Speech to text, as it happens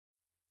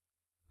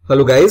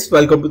Hello guys,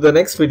 welcome to the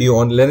next video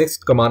on Linux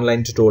command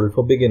line tutorial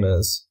for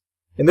beginners.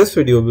 In this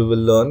video we will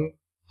learn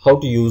how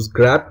to use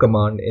grep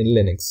command in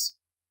Linux.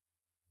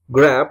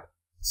 Grep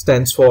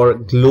stands for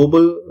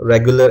Global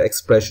Regular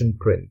Expression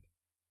Print.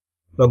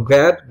 Now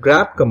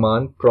grep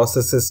command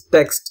processes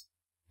text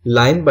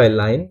line by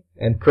line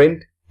and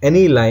print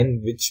any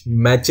line which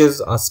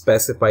matches a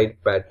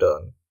specified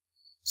pattern.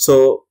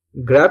 So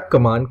grep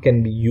command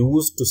can be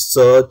used to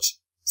search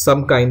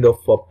some kind of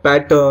a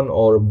pattern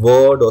or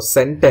word or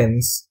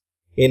sentence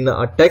in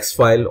a text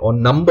file or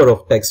number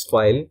of text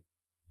file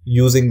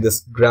using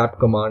this grep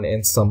command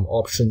and some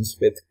options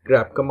with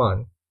grep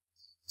command.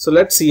 So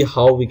let's see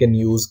how we can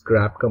use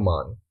grep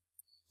command.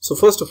 So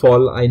first of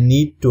all, I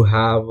need to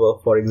have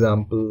for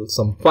example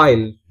some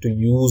file to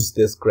use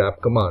this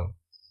grep command.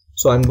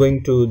 So I'm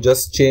going to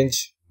just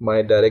change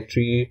my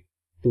directory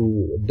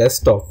to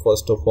desktop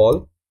first of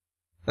all,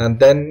 and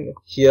then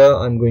here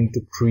I'm going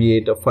to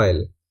create a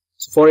file.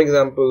 So for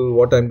example,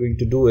 what I'm going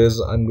to do is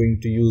I'm going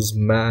to use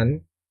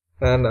man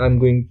and I'm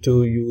going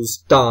to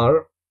use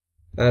tar,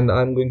 and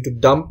I'm going to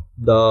dump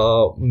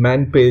the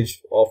man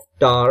page of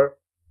tar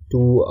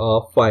to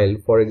a file.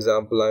 For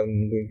example,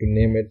 I'm going to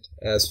name it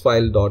as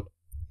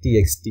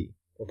file.txt.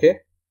 okay,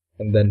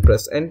 and then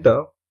press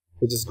enter,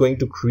 which is going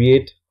to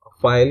create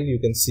a file. You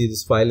can see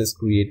this file is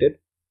created,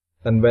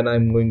 and when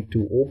I'm going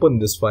to open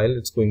this file,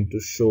 it's going to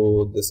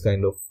show this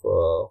kind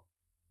of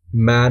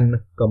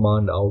man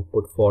command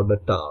output for the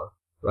tar.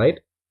 Right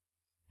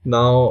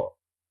now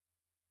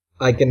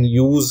I can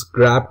use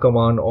grep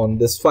command on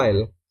this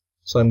file.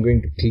 So I'm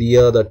going to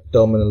clear the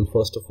terminal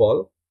first of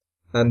all,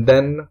 and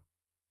then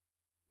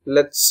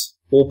let's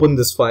open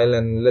this file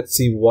and let's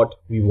see what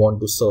we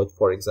want to search.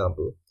 For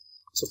example,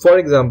 so for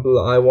example,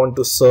 I want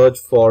to search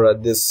for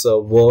this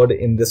word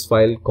in this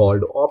file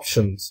called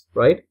options,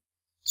 right?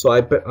 So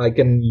I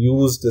can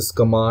use this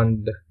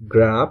command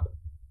grep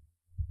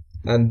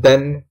and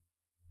then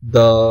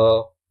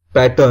the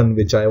pattern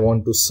which I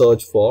want to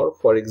search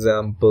for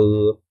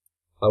example,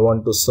 I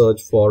want to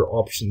search for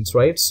options,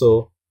 right?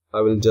 So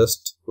I will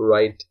just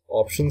write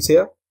options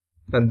here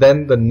and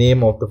then the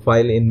name of the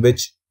file in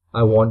which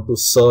I want to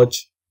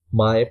search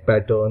my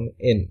pattern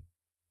in.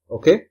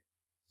 Okay,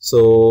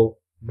 so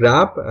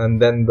grep and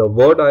then the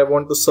word I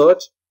want to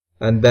search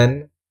and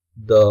then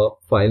the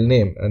file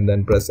name, and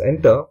then press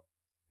enter,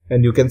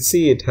 and you can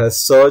see it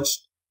has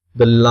searched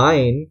the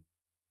line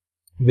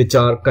which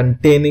are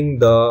containing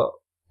the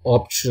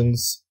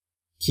options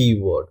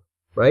keyword,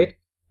 right?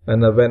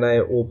 And when I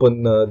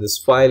open this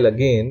file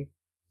again,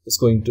 it's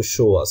going to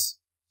show us.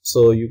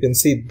 So you can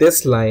see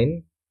this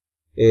line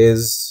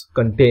is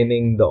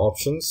containing the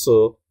options.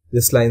 So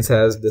this line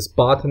has this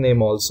path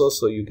name also.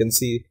 So you can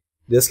see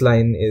this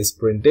line is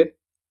printed.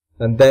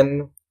 And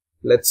then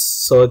let's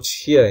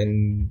search here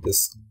in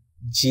this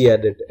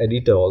gedit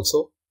editor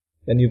also.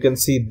 And you can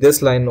see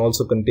this line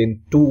also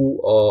contains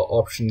two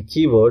option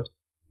keyword,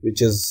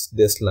 which is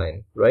this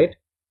line, right?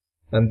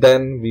 And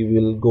then we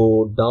will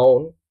go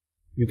down.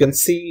 You can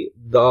see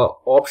the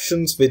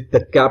options with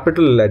the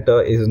capital letter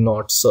is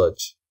not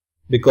searched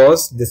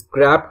because this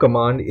grep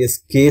command is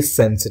case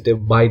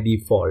sensitive by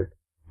default,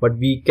 but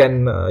we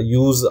can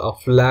use a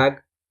flag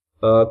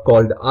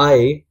called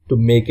I to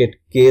make it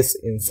case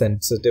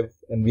insensitive,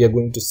 and we are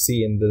going to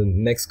see in the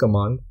next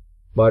command.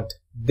 But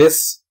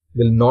this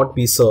will not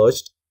be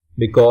searched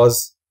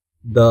because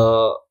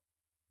the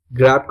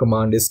grep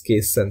command is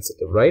case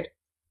sensitive, right?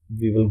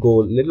 We will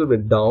go a little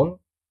bit down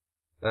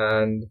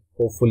and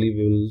hopefully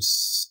we will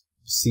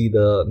see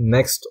the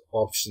next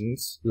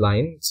options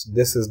line. So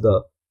this is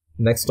the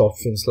next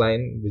options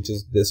line, which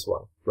is this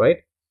one, right?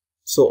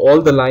 So all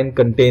the line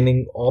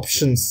containing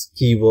options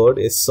keyword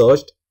is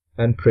searched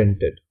and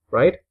printed,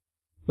 right?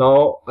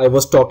 Now I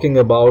was talking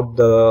about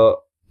the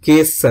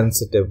case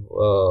sensitive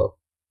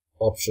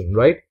option,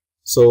 right?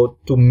 So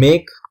to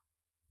make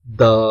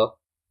the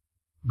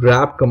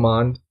grep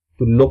command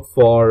to look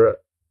for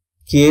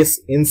case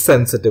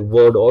insensitive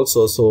word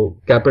also,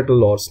 so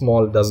capital or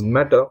small doesn't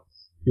matter,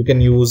 you can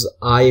use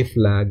I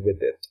flag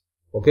with it.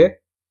 Okay,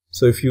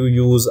 so if you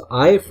use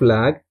I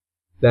flag,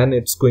 then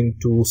it's going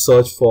to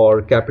search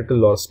for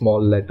capital or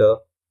small letter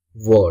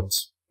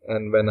words,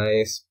 and when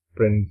I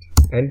print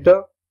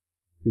enter,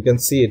 you can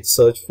see it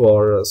search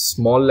for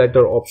small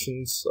letter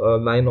options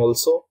line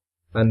also,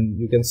 and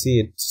you can see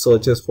it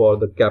searches for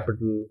the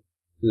capital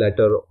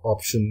letter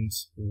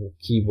options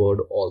keyword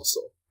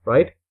also,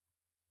 right?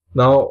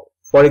 Now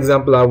for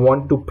example, I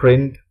want to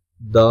print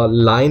the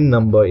line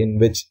number in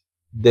which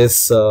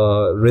this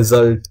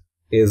result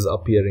is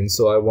appearing.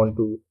 So I want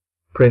to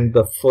print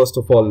the first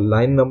of all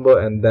line number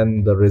and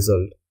then the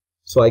result.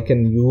 So I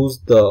can use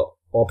the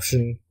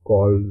option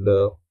called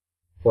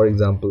for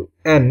example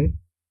N.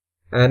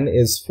 N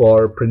is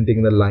for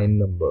printing the line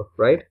number,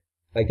 right?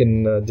 I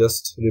can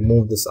just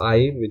remove this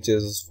I, which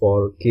is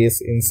for case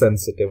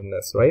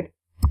insensitiveness, right?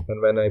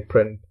 And when I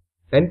print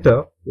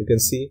enter, you can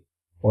see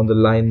on the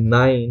line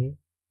 9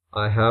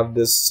 I have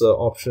this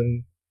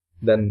option,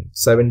 then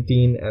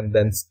 17 and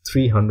then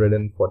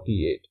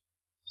 348.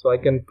 So I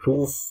can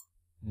prove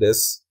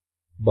this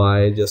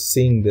by just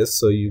seeing this.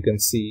 So you can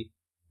see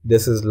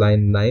this is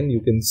line 9.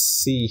 You can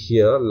see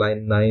here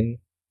line 9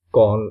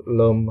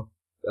 column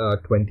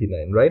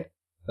 29, right?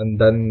 And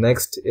then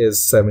next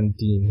is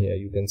 17 here.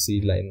 You can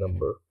see line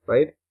number,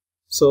 right?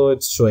 So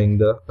it's showing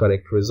the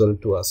correct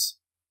result to us.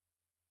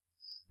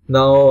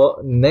 Now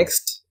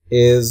next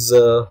is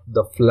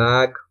the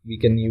flag we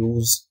can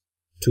use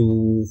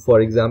to, for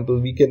example,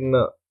 we can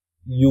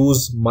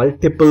use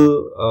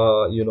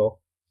multiple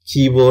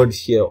keyword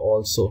here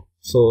also.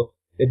 So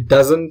it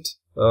doesn't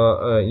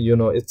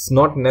it's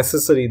not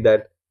necessary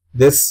that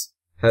this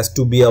has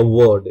to be a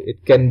word.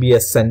 It can be a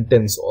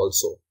sentence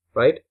also,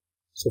 right?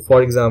 So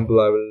for example,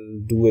 I will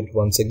do it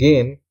once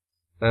again,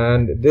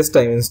 and this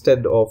time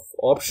instead of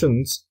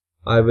options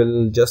I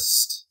will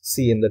just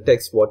see in the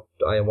text what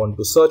I want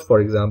to search. For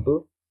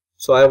example,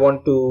 so I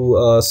want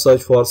to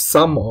search for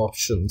some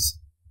options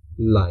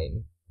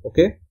line,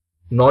 okay,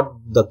 not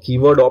the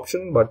keyword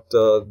option, but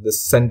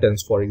this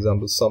sentence, for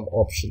example, some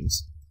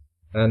options.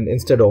 And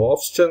instead of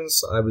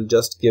options, I will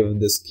just give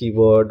this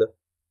keyword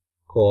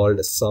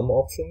called some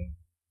option.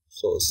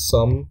 So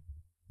some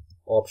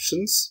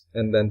options,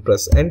 and then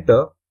press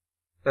enter,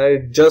 and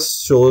it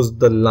just shows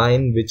the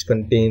line which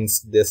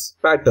contains this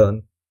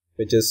pattern,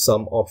 which is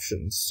some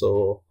options.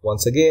 So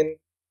once again,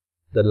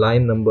 the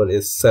line number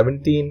is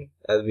 17,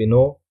 as we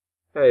know,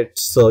 and it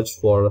searched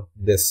for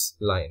this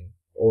line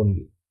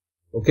only.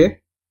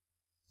 Okay,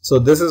 so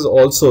this is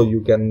also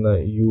you can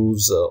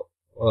use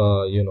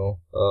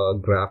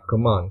grep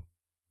command.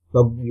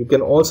 Now you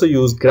can also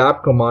use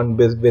grep command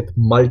with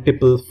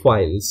multiple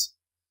files.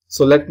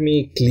 So let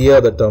me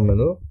clear the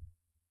terminal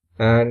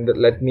and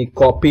let me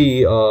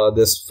copy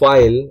this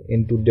file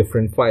into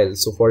different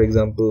files. So for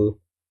example,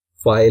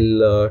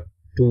 file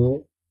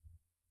 2,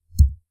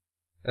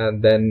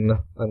 and then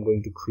I'm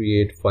going to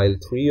create file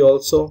 3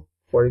 also,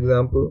 for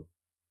example,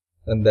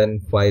 and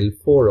then file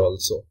 4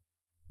 also.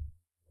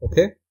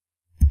 Okay,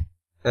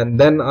 and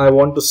then I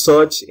want to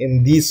search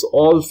in these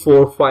all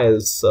 4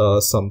 files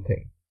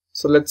something.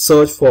 So let's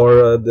search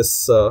for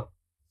this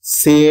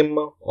same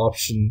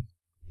option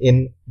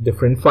in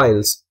different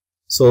files.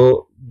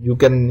 So you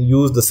can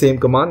use the same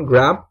command,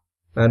 grep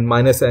and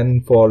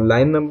 -n for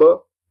line number,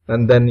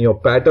 and then your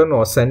pattern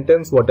or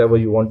sentence, whatever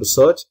you want to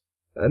search,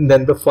 and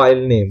then the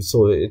file name.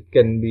 So it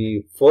can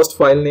be first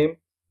file name,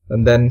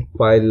 and then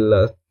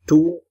file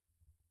 2,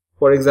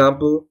 for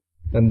example,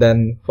 and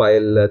then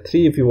file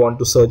 3 if you want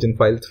to search in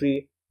file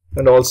 3,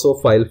 and also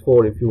file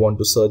 4 if you want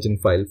to search in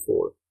file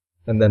 4,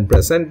 and then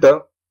press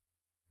enter.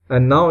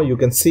 And now you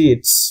can see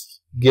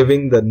it's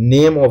giving the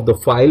name of the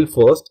file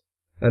first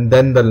and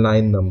then the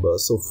line number.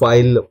 So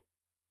file.txt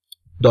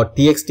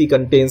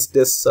contains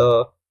this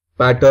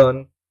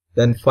pattern,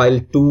 then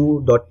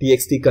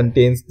file2.txt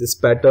contains this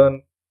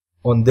pattern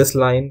on this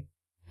line,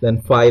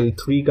 then file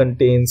 3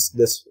 contains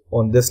this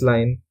on this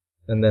line,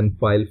 and then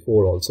file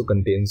 4 also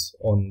contains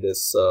on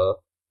this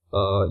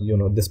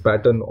this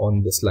pattern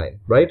on this line,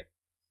 right?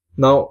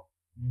 Now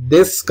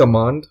this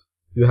command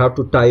you have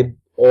to type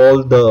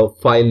all the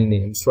file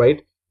names,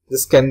 right?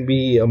 This can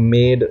be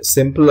made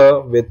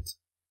simpler with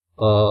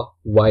a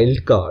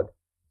wildcard.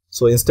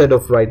 So instead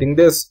of writing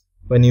this,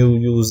 when you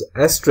use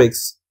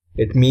asterisk,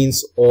 it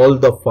means all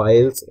the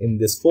files in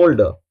this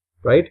folder,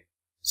 right?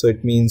 So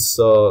it means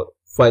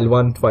file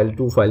 1, file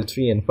 2, file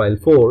 3 and file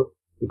 4,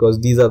 because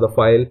these are the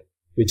files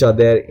which are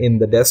there in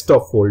the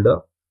desktop folder.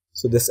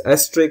 So this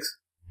asterisk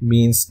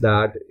means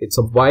that it's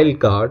a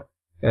wildcard,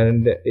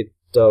 and it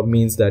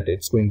means that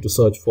it's going to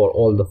search for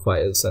all the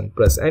files, and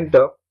press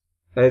enter,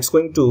 and it's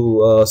going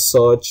to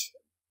search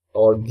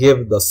or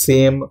give the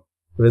same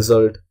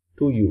result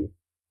to you.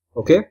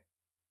 Okay,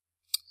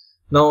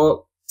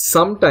 now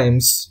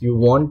sometimes you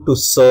want to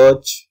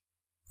search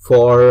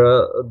for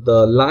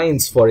the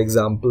lines, for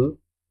example,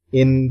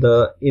 in the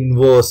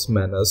inverse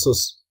manner. So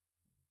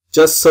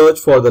just search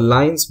for the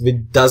lines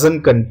which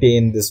doesn't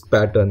contain this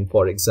pattern,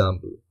 for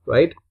example,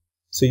 right?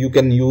 So you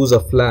can use a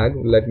flag.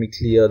 Let me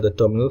clear the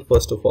terminal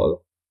first of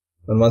all,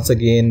 and once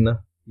again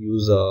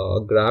use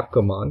a grep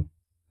command,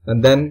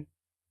 and then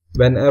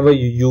whenever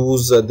you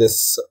use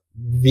this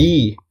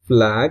V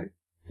flag,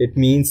 it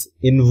means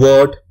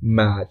invert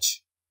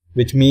match,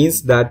 which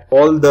means that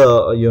all the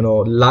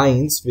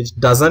lines which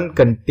doesn't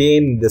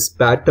contain this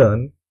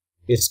pattern,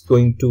 it's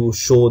going to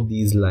show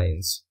these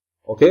lines.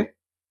 Okay,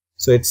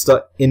 so it's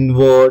the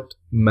invert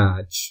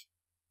match.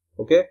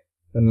 Okay,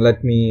 and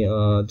let me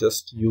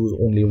just use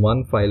only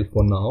one file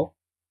for now,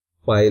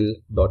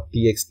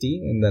 file.txt,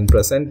 and then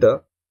press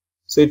enter.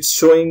 So it's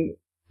showing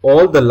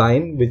all the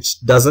line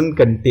which doesn't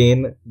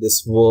contain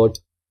this word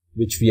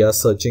which we are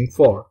searching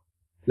for.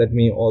 Let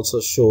me also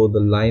show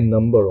the line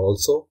number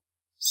also.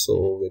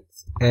 So with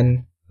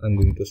N, I'm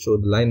going to show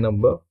the line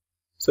number.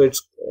 So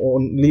it's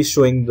only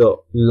showing the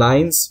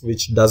lines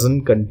which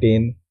doesn't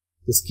contain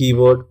this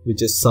keyword,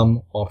 which is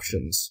some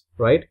options,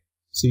 right?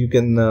 So you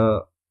can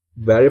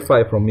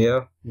verify from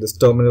here. This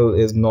terminal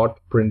is not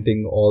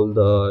printing all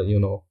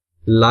the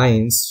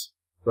lines,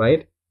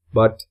 right?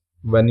 But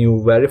when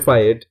you verify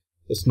it,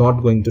 it's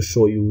not going to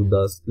show you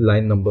the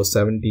line number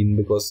 17,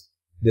 because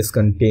this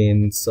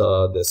contains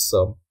this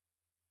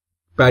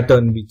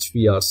pattern which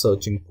we are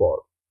searching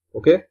for.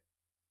 Okay,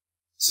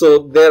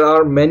 so there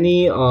are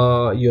many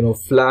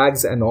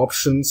flags and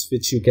options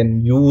which you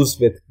can use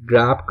with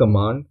grep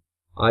command.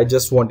 I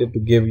just wanted to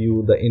give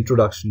you the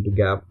introduction to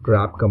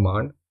grep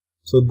command.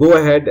 So go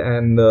ahead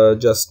and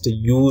just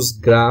use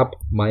grep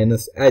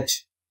 -h.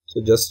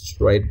 So just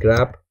write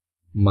grep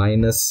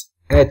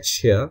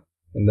 -h here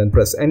and then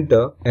press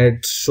enter, and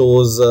it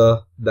shows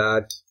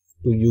that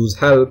to use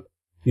help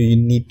you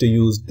need to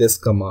use this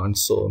command.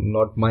 So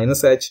not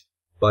 -h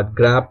but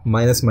grep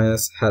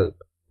 --help.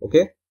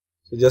 Okay,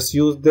 so just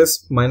use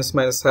this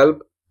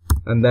 --help,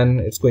 and then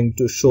it's going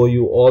to show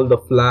you all the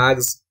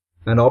flags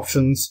and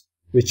options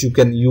which you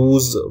can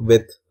use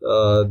with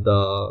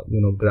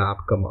the grep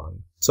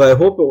command. So I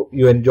hope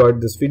you enjoyed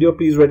this video.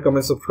 Please rate,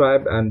 comment,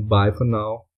 subscribe, and bye for now.